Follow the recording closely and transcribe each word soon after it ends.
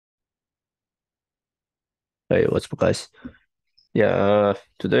Hey, what's up, guys? Yeah,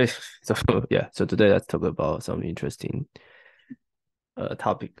 today, so so today let's talk about some interesting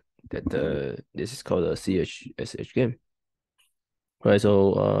topic that this is called a chsh game, right?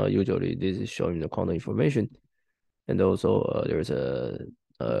 So usually this is showing the quantum information, and also there's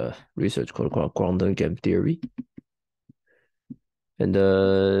a research called quantum game theory. And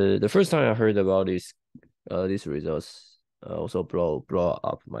the first time I heard about these results also blow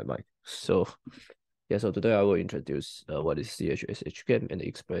up my mind. So yeah, so today I will introduce what is chsh game and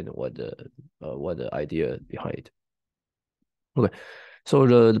explain what the idea behind it. Okay,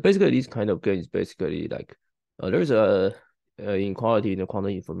 so basically this kind of game is basically like there's a inequality in the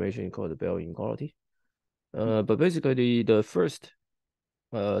quantum information called the Bell inequality. But basically the first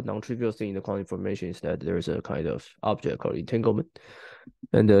non-trivial thing in the quantum information is that there's a kind of object called entanglement,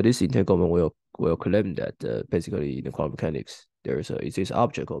 and this entanglement will claim that basically in the quantum mechanics is this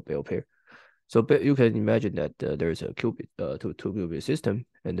object called Bell pair. So you can imagine that there's a qubit, two qubit system,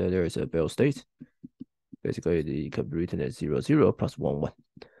 and there is a Bell state. Basically, it can be written as 0, 0 plus 1, 1.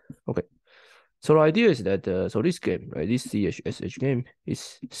 Okay. So the idea is that so this game, right, this chsh game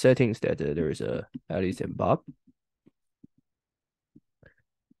is settings that there is a Alice and Bob,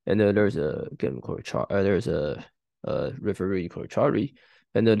 and there's a game called there's a referee called Charlie,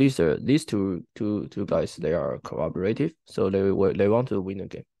 and these two guys. They are cooperative, so they want to win a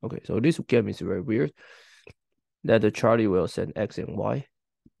game. Okay, so this game is very weird. That the Charlie will send X and Y.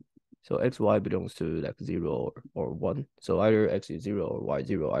 So X, Y belongs to like 0 or 1. So either X is 0 or Y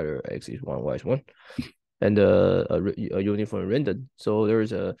 0, either X is 1, Y is 1. And a uniform random. So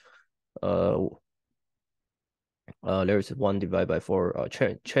uh, there's 1 divided by 4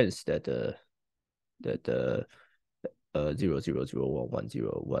 chance that that 0, 0, 0, 1, 1,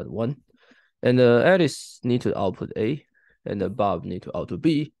 0, 1, 1. And Alice need to output A, and Bob need to output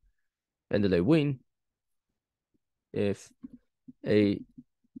B, and they win if A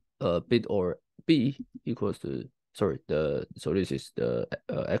bit or B equals to so this is the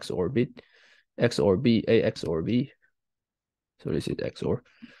X or bit X or B A X or B. So this is X or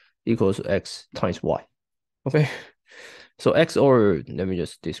equals to X times Y. Okay. So X or let me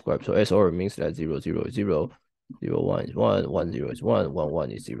just describe. So S or means that 0, 0 is 0, 0, 1 is 1, 1, 0 is 1, 1,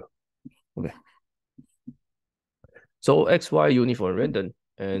 1 is 0. Okay. So X, Y uniform random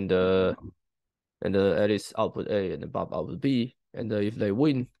and Alice output A and the Bob output B. And if they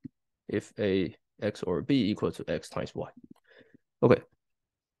win, if A X or B equals to X times Y. Okay.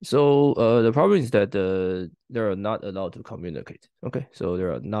 So the problem is that they are not allowed to communicate. Okay, so they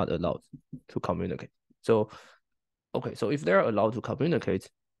are not allowed to communicate. So okay, so if they're allowed to communicate,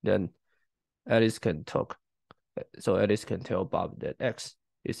 then Alice can talk. So Alice can tell Bob that X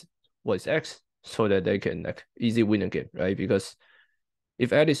is what is X, so that they can like easy win a game, right? Because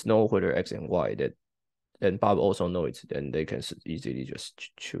if Alice know whether X and Y, that and Bob also know it, then they can easily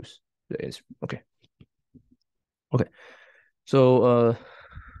just choose the answer. Okay, okay. So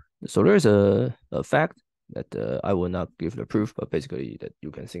so there's a fact that I will not give the proof, but basically that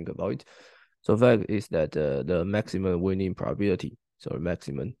you can think about it. So fact is that the maximum winning probability, so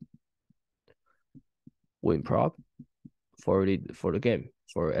maximum win prob for the game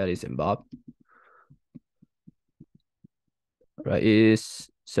for Alice and Bob, right, is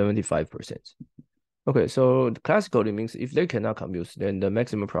 75%. Okay, so classically means if they cannot compute, then the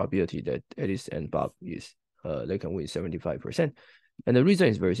maximum probability that Alice and Bob is they can win 75%. And the reason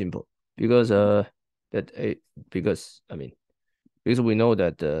is very simple because that a because I mean because we know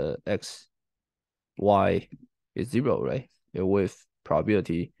that the X Y is 0, right? And with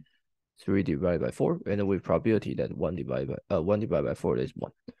probability 3 divided by 4, and with probability that 1 divided by 4 is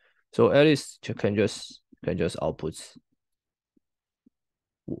 1. So Alice can just output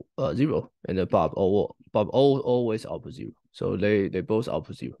 0, and the Bob always output 0. So they both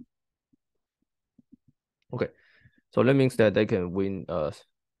output 0. Okay, so that means that they can win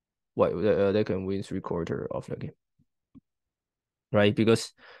they can win 3/4 of the game, right?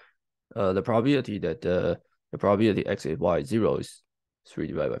 Because the probability that the probability X is Y 0 is 3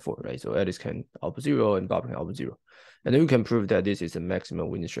 divided by 4, right? So Alice can output 0 and Bob can output 0. And then you can prove that this is a maximum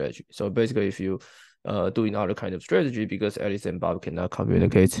winning strategy. So basically, if you doing other kind of strategy, because Alice and Bob cannot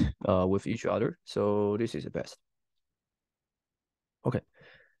communicate with each other, so this is the best. Okay.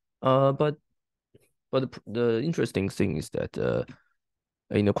 But the interesting thing is that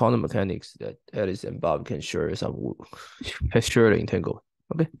in the quantum mechanics, that Alice and Bob can share some can share the entangle.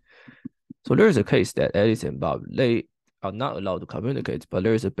 Okay. So there's a case that Alice and Bob, they are not allowed to communicate, but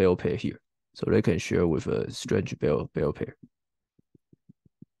there's a Bell pair here. So they can share with a strange Bell pair.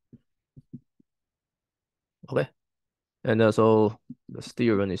 Okay. And so the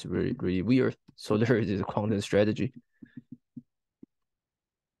theorem is really, really weird. So there is a quantum strategy.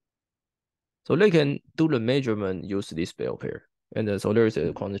 So they can do the measurement use this bell pair. And so there is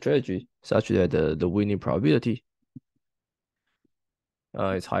a quantum strategy such that the winning probability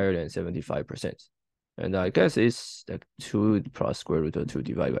is higher than 75%. And I guess it's like 2 plus square root of 2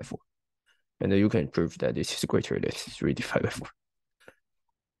 divided by 4. And then you can prove that this is greater than 3 divided by 4.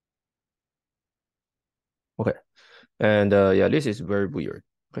 Okay. And yeah, this is very weird.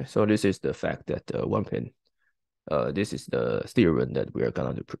 Okay, so this is the fact that one can, this is the theorem that we are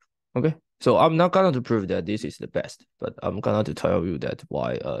gonna to prove. Okay, so I'm not gonna to prove that this is the best, but I'm gonna to tell you that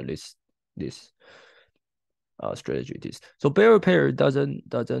why this strategy is. So bearer pair doesn't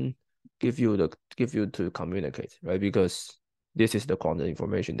give you to communicate, right? Because this is the quantum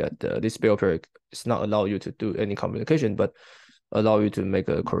information that this bearer pair is not allow you to do any communication, but allow you to make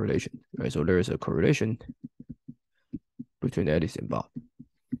a correlation, right? So there is a correlation between Alice and Bob.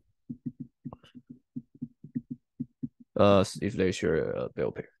 If they share a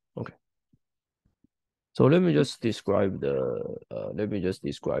bell pair. Okay. So let me just describe the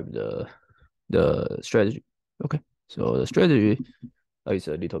strategy. Okay. So the strategy is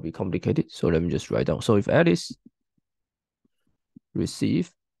a little bit complicated. So let me just write down. So if Alice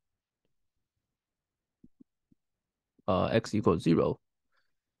receive x equals 0,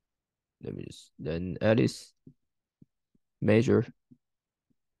 then Alice measures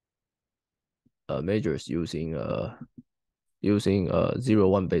using 0,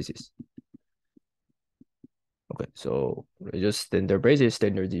 1 basis. Okay, so just standard basis,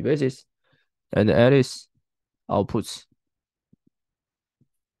 standard Z basis, and Alice outputs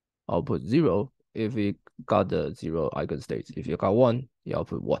 0 if it got the 0 eigenstates. If you got 1, you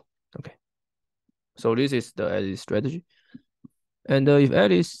output 1. Okay, so this is the Alice strategy. And if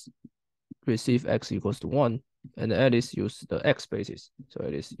Alice receive x equals to 1, and Alice use the x basis, so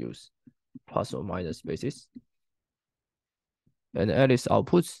Alice use plus or minus basis, and Alice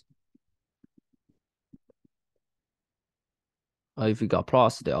outputs, if we got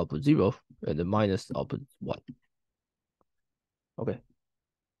plus, the output 0, and the minus output 1. Okay.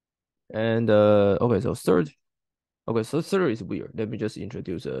 And okay, so third is weird. Let me just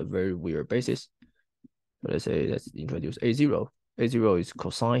introduce a very weird basis. So let's introduce A0. A0 is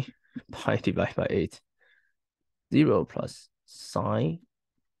cosine pi divided by 8. 0 plus sine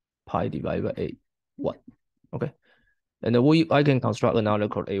pi divided by 8, 1. Okay. And then I can construct another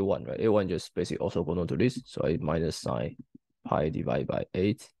called A1, right? A1 just basically orthogonal to this. So I minus sine pi divided by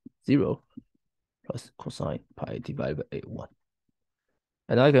 8, 0 plus cosine pi divided by 8, 1.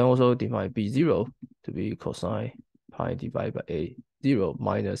 And I can also define B0 to be cosine pi divided by A0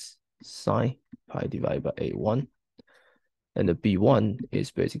 minus sine pi divided by A1. And the B1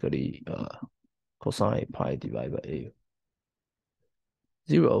 is basically cosine pi divided by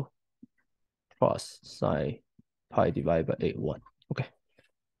A0 plus sine pi divided by A1. Okay.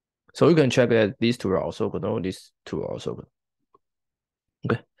 So you can check that these two are orthogonal, these two are orthogonal.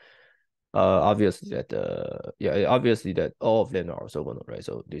 Okay. Obviously that all of them are orthogonal, right?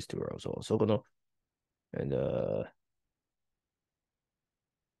 So these two are also orthogonal. And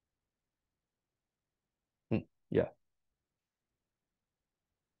yeah.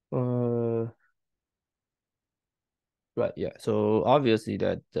 Right, yeah. So obviously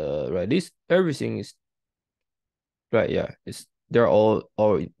that right, everything is right, yeah. They're all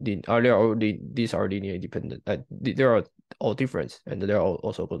these are linear independent. They are all different and they're all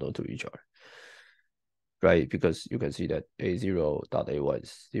also orthogonal to each other. Right, because you can see that A0 dot A1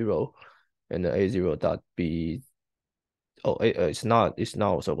 is 0 and A0 dot B, it's not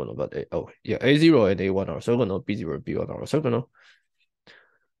orthogonal, but yeah, A0 and A1 are orthogonal, B0 and B1 are orthogonal.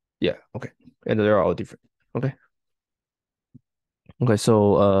 Yeah, okay. And they're all different. Okay. Okay,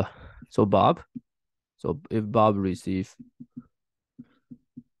 so if Bob receive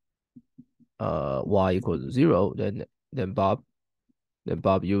y equals to 0, then Bob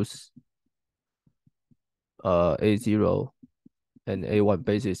use A0 and A1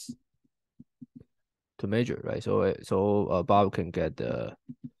 basis to measure, right? So Bob can get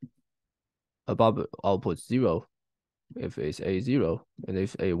Bob output 0 if it's A0, and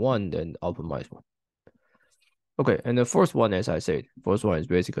if A1, then output minus 1. Okay, and the first one, as I said, is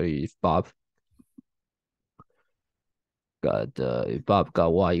basically if Bob got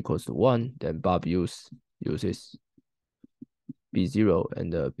y equals to 1, then Bob uses B0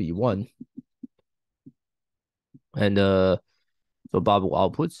 and B1, and so Bob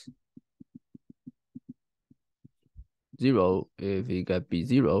outputs 0 if he get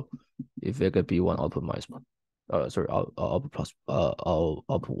B0, if he get B1, output minus 1. Sorry, output plus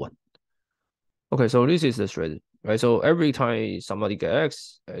output 1. Okay, so this is the strategy. right? So every time somebody get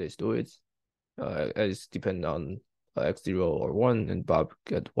X, Alice do it. Alice depend on X0 or 1, and Bob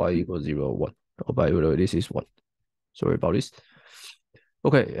get Y equals 0 or 1. Oh, by the way, this is 1. Sorry about this.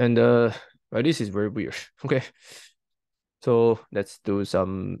 Okay, and right, this is very weird. Okay, so let's do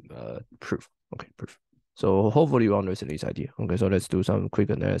some proof. Okay, proof. So hopefully you understand this idea. Okay, so let's do some quick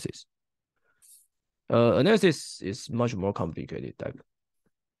analysis. Analysis is much more complicated, like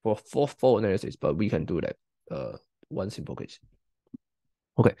for full analysis, but we can do that one simple case.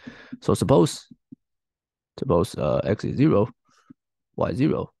 Okay, so suppose x is 0, y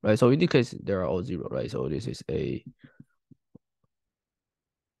 0, right? So in this case, they are all 0, right? So this is A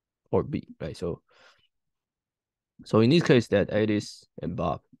or B, right? So in this case, that Alice and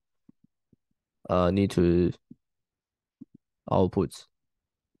Bob need to output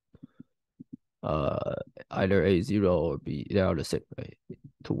either A0 or B. They are the same, right?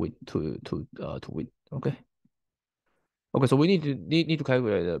 To win. Okay. Okay, so we need to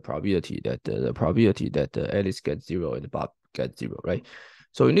calculate the probability that the probability that Alice gets 0 and Bob gets 0, right?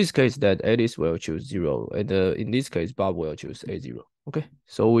 So in this case, that Alice will choose 0, and in this case, Bob will choose A0. Okay,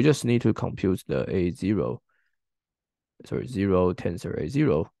 so we just need to compute the A0, sorry, 0 tensor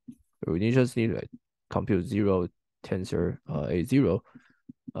A0. We just need to compute 0 tensor A0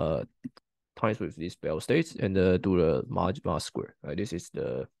 times with these Bell states and do the mod square. Right, this is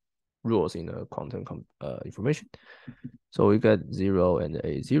the rules in the quantum information. So we get 0 and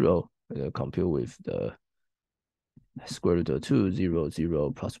A0, and compute with the square root of 2, 0,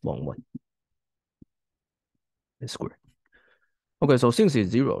 0 plus 1, 1. And square. Okay, so since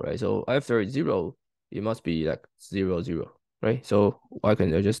it's 0, right? So after it's 0, it must be like 0, 0, right? So I can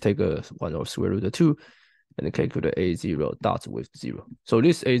just take a 1 over square root of 2 and calculate A0 dot with 0. So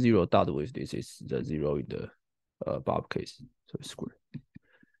this A0 dot with this is the 0 in the Bob case. So it's square.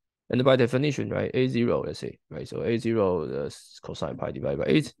 And by definition, right, A0, let's say, right? So A0 is cosine pi divided by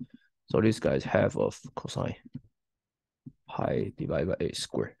 8. So this guy is half of cosine pi divided by 8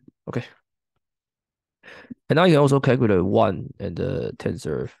 squared. Okay. And now you can also calculate 1 and the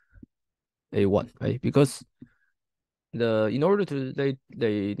tensor A1, right? Because in order to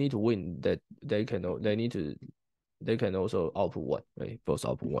they need to win, that they can also output 1, right? Both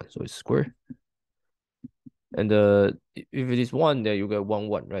output 1, so it's square. And if it is 1, then you get 1,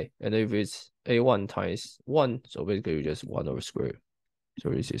 1, right? And if it's A1 times 1, so basically you just 1 over square. So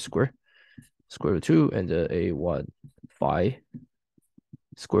this is square root of 2, and the A1 phi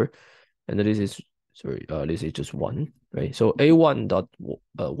square. And this is, sorry, this is just 1, right? So A1 dot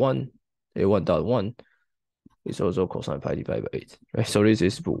 1, A1 dot 1 is also cosine pi divided by 8, right? So this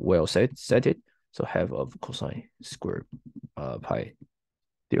is well set it. So half of cosine squared pi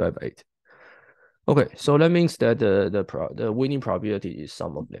divided by 8. Okay, so that means that the winning probability is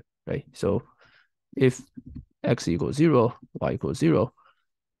sum of them, right? So if x equals 0, y equals 0,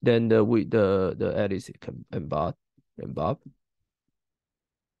 then the Alice and Bob,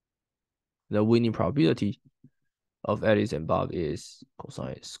 the winning probability of Alice and Bob is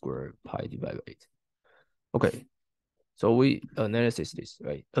cosine squared pi divided by 8. Okay, so we analysis this,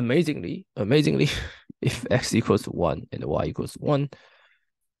 right? Amazingly, if x equals 1 and y equals 1,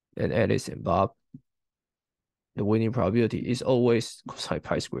 then Alice and Bob, the winning probability is always cosine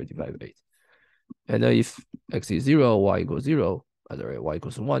pi squared divided by 8. And if x is 0, y equals 0, y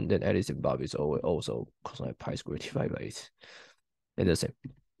equals 1, then Alice and Bob is always also cosine pi squared divided by 8. And the same.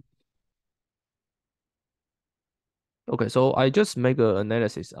 Okay, so I just make an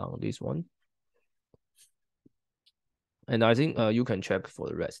analysis on this one. And I think you can check for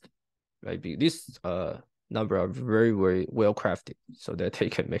the rest, right? This number are very, very well crafted so that they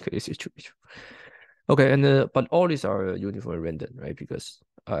can make this distribution. Okay, and but all these are uniformly random, right? Because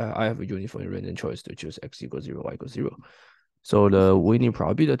I have a uniformly random choice to choose x equals 0, y equals 0. So the winning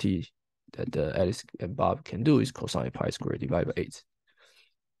probability that Alice and Bob can do is cosine pi squared divided by 8.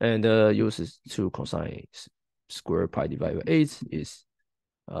 And uses 2 cosine squared pi divided by 8 is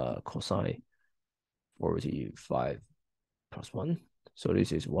cosine 45 plus 1. So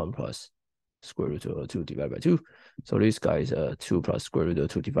this is 1 plus square root of 2 divided by 2. So this guy is 2 plus square root of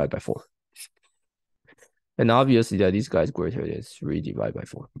 2 divided by 4. And obviously that this guy is greater than 3 divided by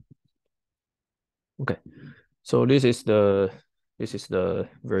 4. Okay. So this is the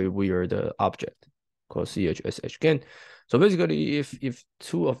very weird object called chsh game. So basically if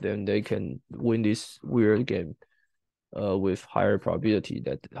two of them, they can win this weird game with higher probability,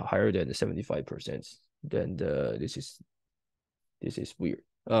 that higher than 75%, then this is weird.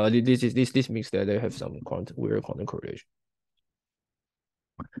 This means that they have some weird quantum correlation.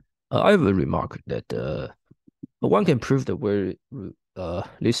 I have a remark that one can prove the weird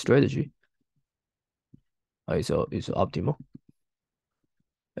this strategy is optimal.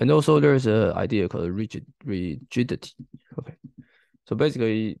 And also there's an idea called rigidity. Okay, so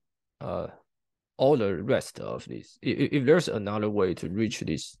basically, all the rest of this, if there's another way to reach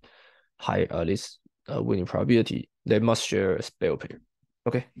this high this winning probability, they must share a spell pair.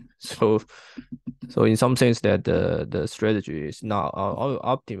 Okay, so in some sense that the strategy is not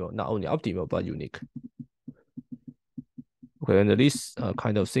optimal, not only optimal but unique. Okay, and this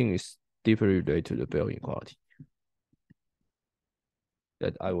kind of thing is deeply related to the Bell inequality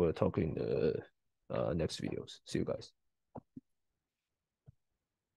that I will talk in the next videos. See you guys.